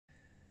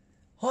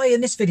Hi,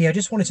 in this video I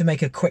just wanted to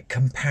make a quick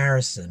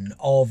comparison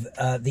of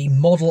the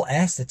Model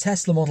S, the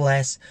Tesla Model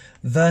S,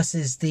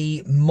 versus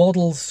the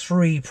Model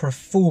 3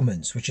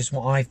 Performance, which is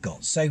what I've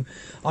got. So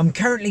I'm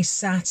currently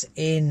sat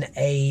in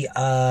a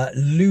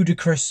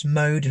ludicrous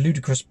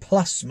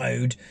plus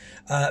mode,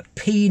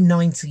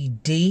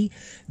 P90D.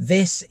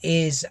 This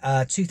is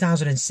a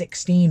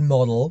 2016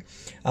 model.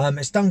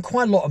 It's done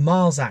quite a lot of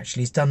miles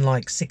actually. It's done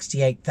like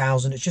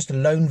 68,000. It's just a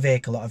loan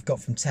vehicle that I've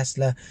got from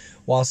Tesla,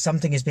 while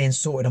something is being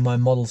sorted on my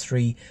Model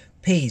 3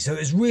 P. So it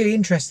was really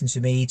interesting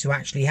to me to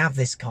actually have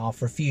this car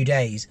for a few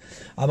days.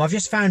 I've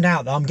just found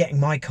out that I'm getting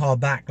my car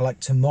back like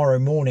tomorrow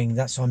morning.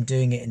 That's why I'm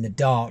doing it in the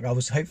dark. I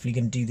was hopefully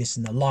going to do this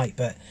in the light,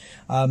 but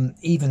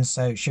even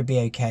so, it should be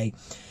okay.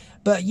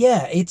 But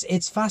yeah,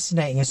 it's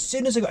fascinating. As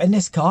soon as I got in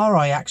this car,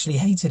 I actually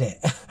hated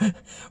it,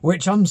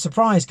 which I'm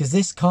surprised, because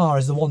this car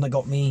is the one that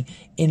got me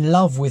in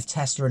love with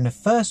Tesla in the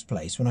first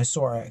place when I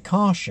saw it at a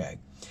car show.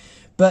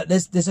 But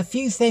there's a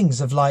few things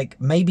of like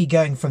maybe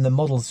going from the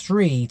Model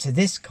 3 to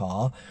this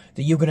car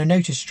that you're going to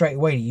notice straight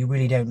away that you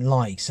really don't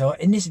like. So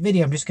in this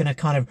video, I'm just going to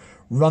kind of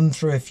run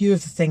through a few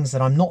of the things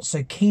that I'm not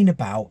so keen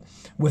about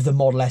with the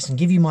Model S and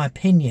give you my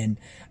opinion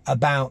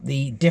about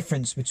the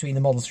difference between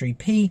the Model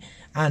 3P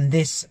and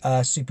this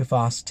super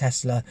fast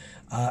Tesla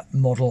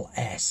Model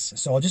S.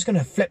 So I'm just going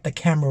to flip the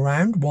camera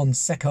around 1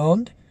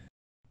 second.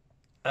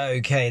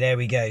 Okay, there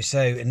we go.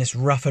 So in this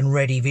rough and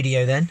ready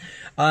video then.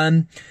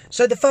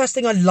 So the first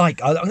thing I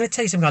like, I'm going to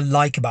tell you something I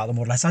like about the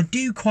Model S. I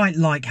do quite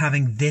like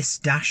having this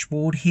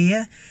dashboard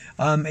here.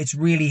 It's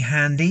really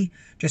handy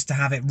just to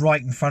have it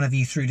right in front of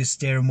you through the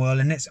steering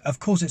wheel. And it's, of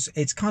course,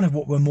 it's kind of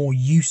what we're more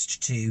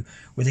used to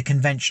with a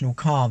conventional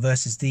car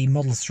versus the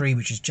Model 3,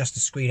 which is just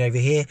a screen over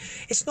here.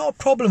 It's not a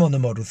problem on the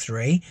Model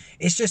 3.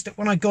 It's just that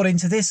when I got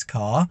into this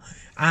car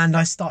and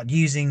I started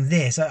using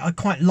this, I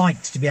quite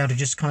liked to be able to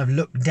just kind of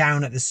look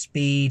down at the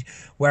speed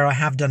where I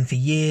have done for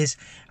years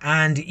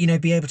and, you know,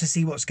 be able to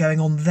see what's going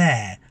on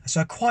there.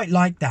 So I quite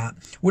like that.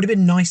 Would have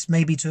been nice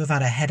maybe to have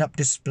had a head-up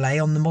display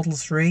on the Model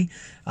 3.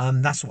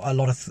 That's what a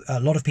lot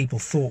of people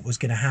thought was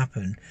going to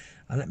happen.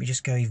 Let me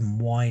just go even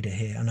wider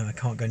here. I know I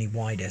can't go any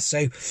wider.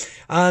 So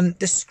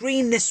the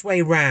screen this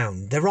way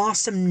round, there are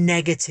some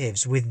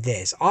negatives with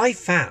this. I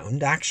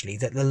found actually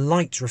that the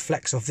light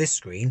reflects off this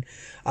screen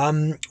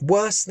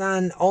worse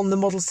than on the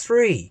Model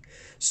 3.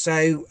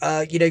 So,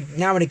 you know,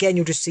 now and again,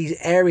 you'll just see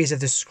areas of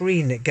the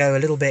screen that go a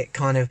little bit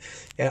kind of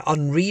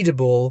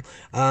unreadable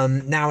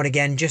now and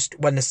again, just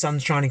when the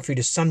sun's shining through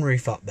the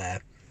sunroof up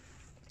there.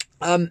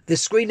 The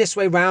screen this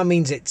way round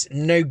means it's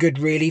no good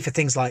really for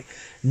things like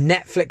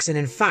Netflix, and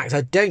in fact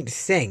I don't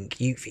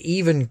think you've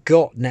even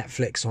got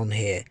Netflix on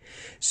here.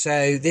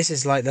 So this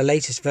is like the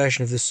latest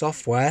version of the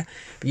software,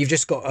 but you've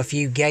just got a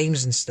few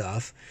games and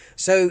stuff.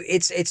 So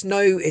it's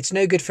no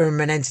good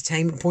from an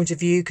entertainment point of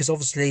view, because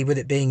obviously with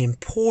it being in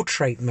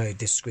portrait mode,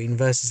 this screen,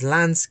 versus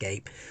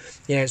landscape,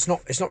 you know, it's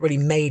not really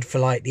made for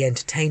like the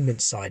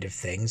entertainment side of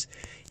things.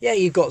 Yeah,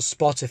 you've got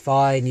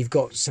Spotify and you've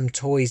got some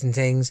toys and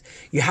things.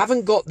 You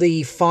haven't got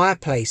the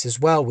fireplace as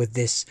well with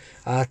this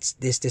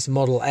this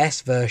Model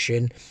S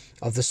version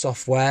of the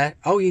software.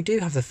 Oh, you do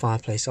have the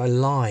fireplace. I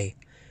lie.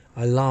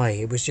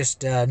 It was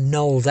just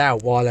nulled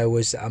out while I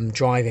was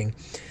driving.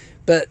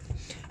 But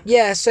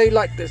yeah, so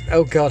like,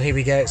 oh god, here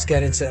we go. It's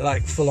getting into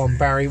like full-on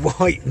Barry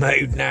White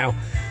mode now.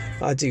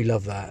 I do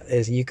love that.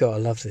 You gotta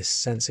love this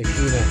sense of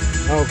humour.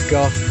 Oh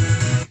god.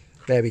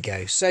 There we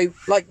go. So,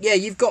 like, yeah,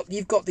 you've got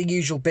the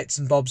usual bits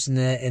and bobs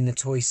in the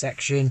toy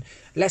section.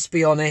 Let's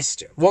be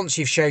honest, once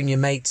you've shown your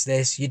mates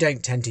this, you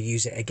don't tend to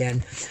use it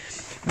again.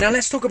 Now,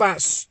 let's talk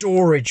about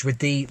storage with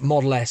the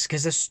Model S,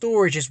 because the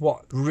storage is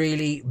what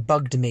really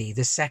bugged me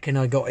the second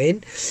I got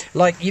in.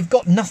 Like, you've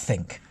got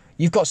nothing.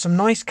 You've got some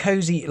nice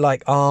cozy,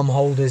 like, arm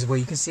holders. Well,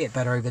 you can see it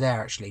better over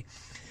there, actually.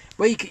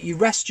 Where you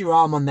rest your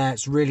arm on there,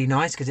 it's really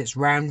nice because it's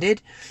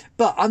rounded.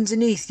 But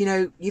underneath, you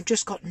know, you've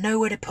just got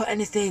nowhere to put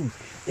anything.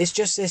 It's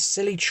just this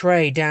silly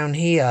tray down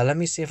here. Let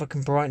me see if I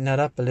can brighten that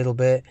up a little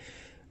bit.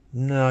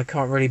 No, I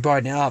can't really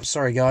brighten it up.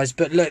 Sorry, guys.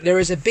 But look, there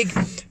is a big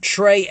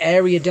tray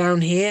area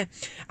down here.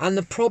 And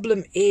the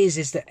problem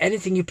is that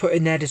anything you put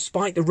in there,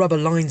 despite the rubber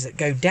lines that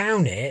go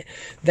down it,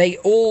 they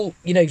all,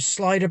 you know,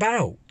 slide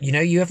about. You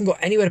know, you haven't got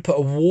anywhere to put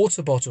a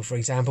water bottle, for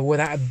example,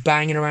 without it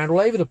banging around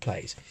all over the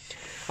place.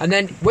 And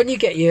then when you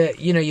get your,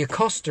 you know, your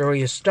Costa or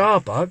your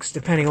Starbucks,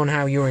 depending on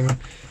how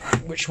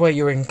which way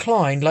you're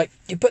inclined, like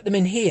you put them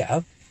in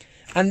here,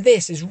 and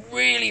this is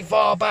really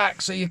far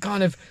back, so you're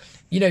kind of,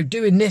 you know,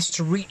 doing this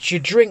to reach your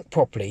drink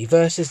properly,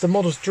 versus the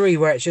Model 3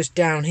 where it's just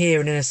down here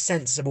and in a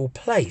sensible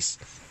place.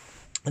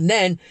 And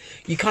then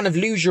you kind of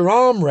lose your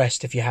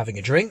armrest if you're having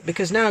a drink,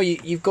 because now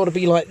you've got to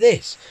be like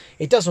this.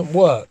 It doesn't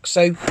work.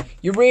 So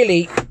you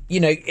really, you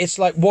know, it's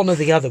like one or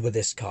the other with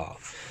this car.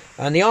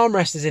 And the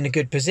armrest is in a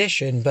good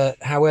position,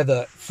 but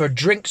however, for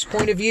drinks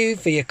point of view,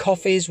 for your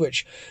coffees,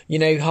 which, you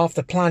know, half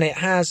the planet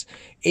has,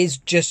 is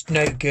just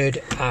no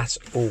good at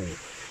all.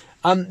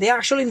 The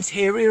actual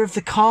interior of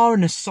the car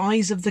and the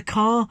size of the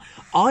car,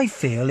 I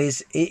feel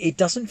it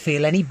doesn't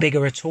feel any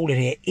bigger at all in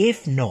here,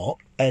 if not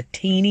a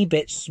teeny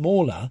bit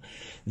smaller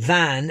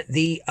than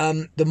the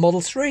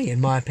Model 3,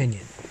 in my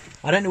opinion.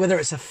 I don't know whether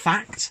it's a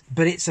fact,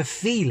 but it's a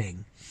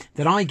feeling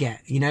that I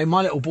get. You know,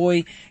 my little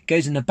boy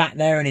goes in the back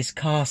there in his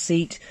car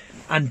seat.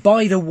 And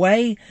by the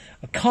way,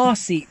 car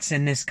seats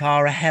in this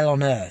car are hell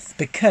on earth,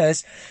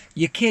 because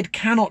your kid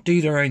cannot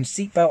do their own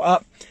seatbelt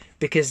up,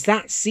 because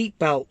that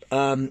seatbelt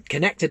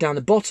connector down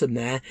the bottom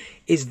there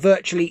is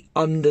virtually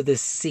under the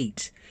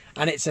seat.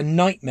 And it's a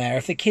nightmare.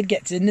 If the kid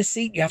gets in the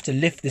seat, you have to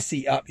lift the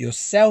seat up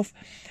yourself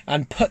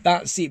and put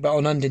that seatbelt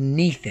on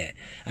underneath it.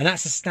 And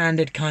that's a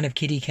standard kind of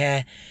kiddie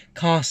care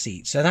car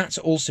seat. So that's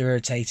also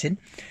irritating.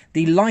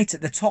 The light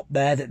at the top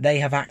there that they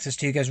have access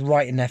to goes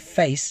right in their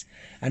face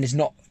and is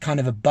not kind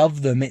of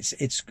above them.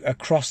 It's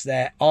across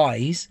their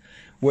eyes,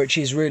 which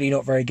is really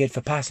not very good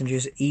for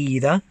passengers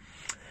either.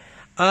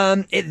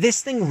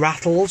 This thing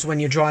rattles when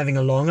you're driving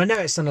along. I know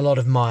it's done a lot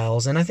of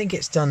miles, and I think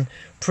it's done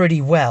pretty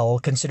well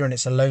considering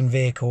it's a lone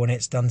vehicle and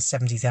it's done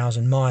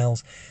 70,000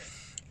 miles.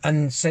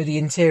 And so the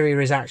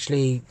interior is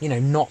actually, you know,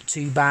 not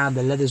too bad.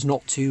 The leather's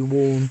not too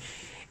worn.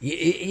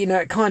 You know,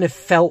 it kind of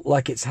felt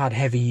like it's had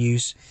heavy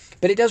use,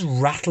 but it does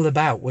rattle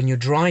about when you're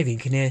driving. You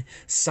can hear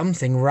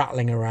something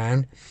rattling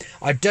around.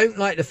 I don't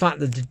like the fact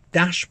that the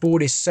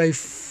dashboard is so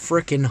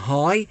freaking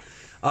high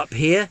up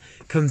here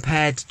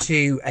compared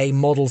to a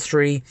Model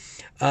 3.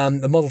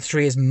 The Model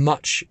 3 is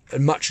much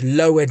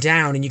lower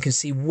down, and you can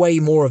see way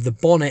more of the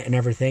bonnet and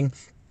everything.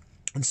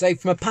 And so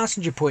from a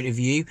passenger point of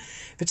view,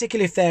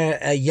 particularly if they're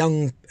a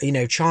young, you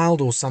know,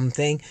 child or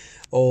something,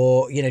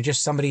 or, you know,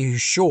 just somebody who's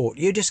short,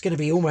 you're just going to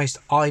be almost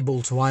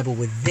eyeball to eyeball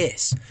with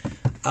this.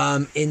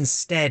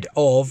 Instead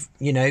of,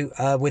 you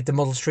know, with the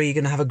Model 3, you're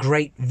going to have a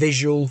great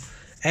visual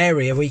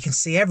area where you can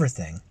see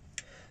everything.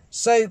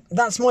 So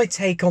that's my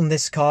take on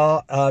this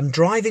car.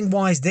 Driving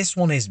wise, this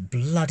one is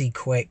bloody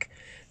quick.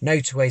 No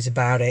two ways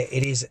about it.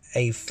 It is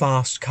a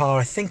fast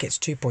car. I think it's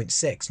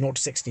 2.6, 0 to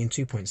 60 in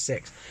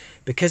 2.6.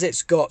 Because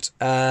it's got,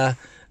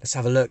 let's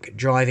have a look,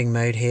 driving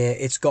mode here.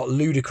 It's got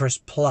Ludicrous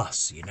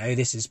Plus, you know.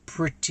 This is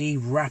pretty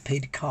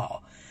rapid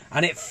car.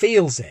 And it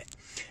feels it.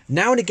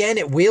 Now and again,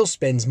 it wheel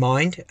spins,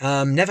 mind.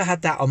 Never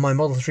had that on my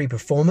Model 3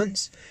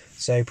 Performance.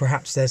 So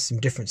perhaps there's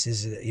some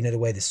differences, you know, the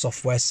way the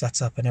software's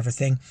set up and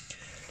everything.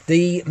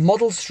 The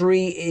Model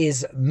 3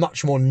 is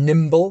much more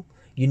nimble.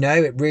 You know,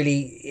 it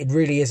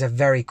really is a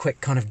very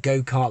quick kind of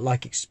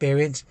go-kart-like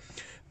experience.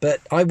 But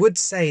I would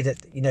say that,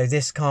 you know,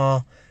 this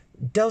car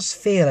does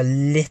feel a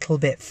little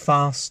bit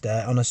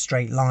faster on a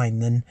straight line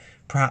than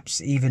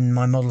perhaps even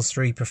my Model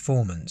 3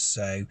 Performance.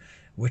 So,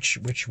 which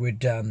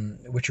would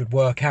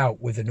work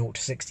out with the 0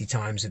 to 60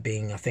 times of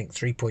being, I think,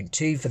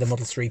 3.2 for the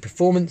Model 3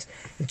 Performance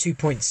and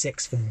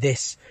 2.6 for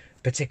this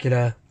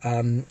particular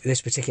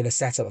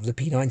setup of the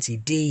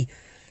P90D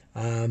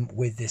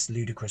with this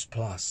Ludicrous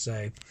Plus.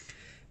 So.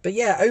 But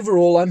yeah,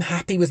 overall, I'm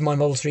happy with my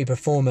Model 3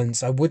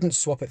 Performance. I wouldn't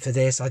swap it for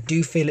this. I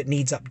do feel it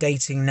needs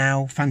updating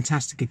now.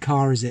 Fantastic a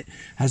car as it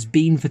has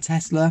been for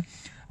Tesla.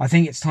 I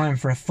think it's time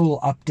for a full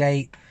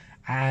update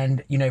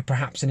and, you know,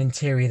 perhaps an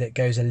interior that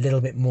goes a little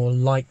bit more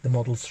like the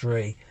Model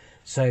 3.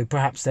 So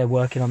perhaps they're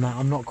working on that.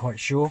 I'm not quite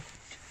sure.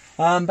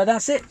 But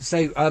that's it.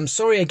 So I'm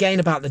sorry again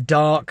about the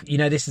dark. You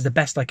know, this is the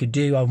best I could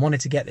do. I wanted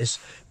to get this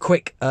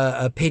quick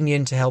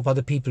opinion to help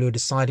other people who are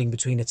deciding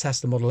between a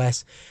Tesla Model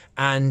S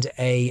and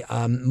a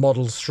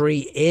Model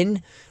 3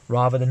 in,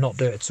 rather than not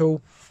do it at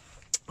all.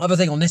 Other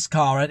thing on this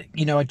car,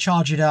 you know, I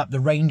charge it up. The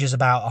range is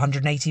about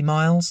 180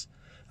 miles.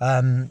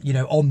 You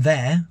know, on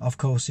there, of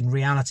course, in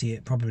reality,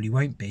 it probably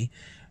won't be.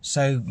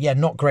 So yeah,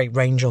 not great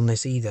range on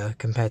this either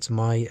compared to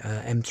my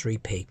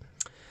M3P.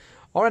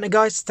 Alright then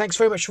guys, thanks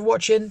very much for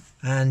watching,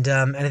 and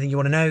anything you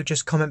want to know,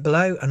 just comment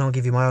below and I'll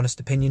give you my honest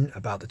opinion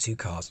about the two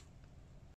cars.